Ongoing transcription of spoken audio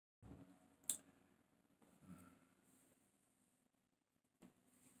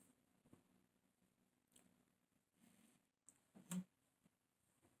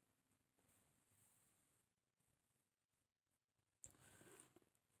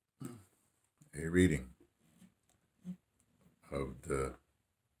A reading of the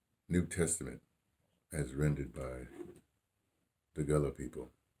New Testament as rendered by the Gullah people.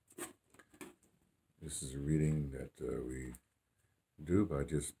 This is a reading that we do by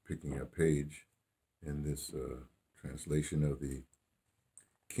just picking a page in this translation of the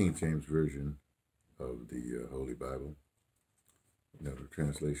King James Version of the Holy Bible. The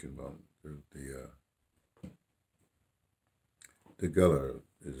translation, the Gullah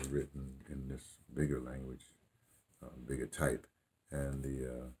is written in this bigger language, bigger type, and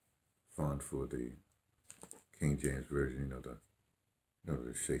the font for the King James Version,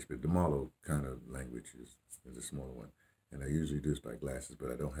 the Shakespeare, the Marlowe kind of language is a smaller one. And I usually do this by glasses,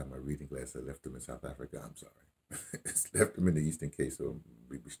 but I don't have my reading glasses. I left them in South Africa. I'm sorry. It's left them in the Eastern Cape, so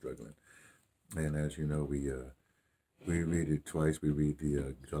we'd be struggling. And as you know, we read it twice. We read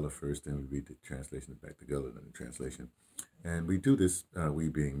the Gullah first, then we read the translation back to Gullah, then the translation. And we do this, we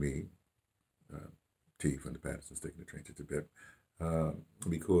being me, T from dePatterson, Taking the Train to Tibet,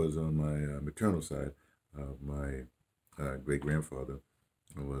 because on my maternal side, my great-grandfather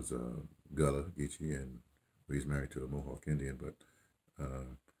was Gullah, Geechee, and he's married to a Mohawk Indian. But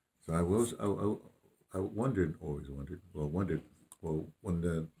so I wondered,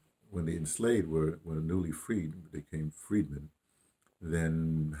 when the enslaved were newly freed, became freedmen,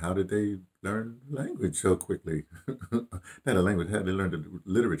 then how did they learn language so quickly? Not a language, how did they learn the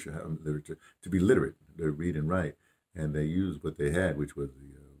literature, to be literate, to read and write. And they used what they had, which was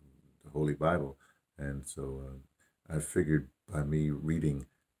the Holy Bible. And so I figured by me reading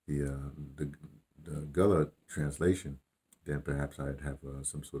the Gullah translation, then perhaps I'd have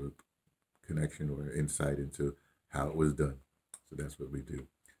some sort of connection or insight into how it was done. So that's what we do.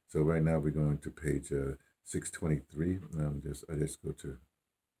 So right now we're going to page 623. I just go to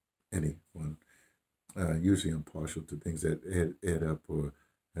any one. Usually I'm partial to things that add up or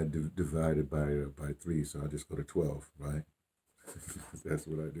divided by 3, so I'll just go to 12, right? That's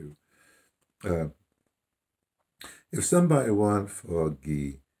what I do. If somebody want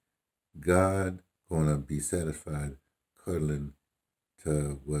forgive, God gonna be satisfied cuddling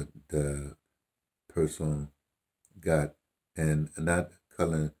to what the person got and not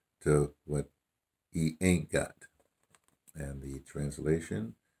cuddling to what he ain't got. And the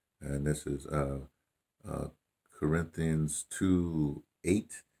translation, and this is Corinthians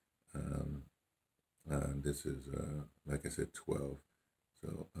 2:8. This is, like I said, 12.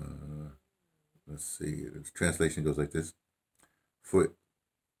 So let's see. The translation goes like this. For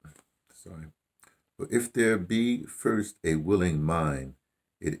if there be first a willing mind,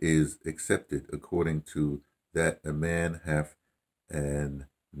 it is accepted according to that a man hath, and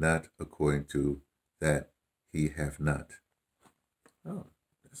not according to that he hath not. Oh,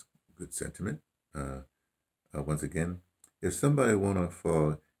 that's a good sentiment. Once again, if somebody wanna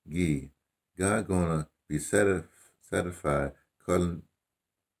forgive, God gonna be satisfied cutting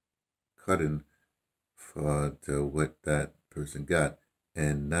for to what that person got,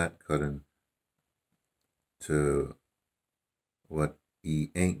 and not cutting to what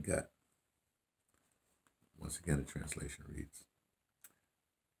he ain't got. Once again, the translation reads,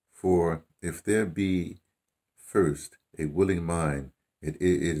 for if there be first a willing mind, it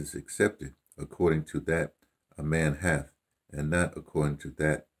is accepted according to that a man hath, and not according to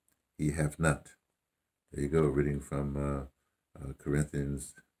that he hath not. There you go, reading from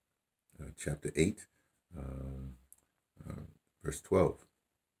Corinthians chapter 8, verse 12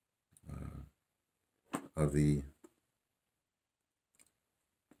 of the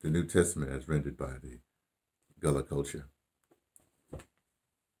New Testament as rendered by the Gullah culture. I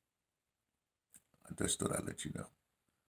just thought I'd let you know.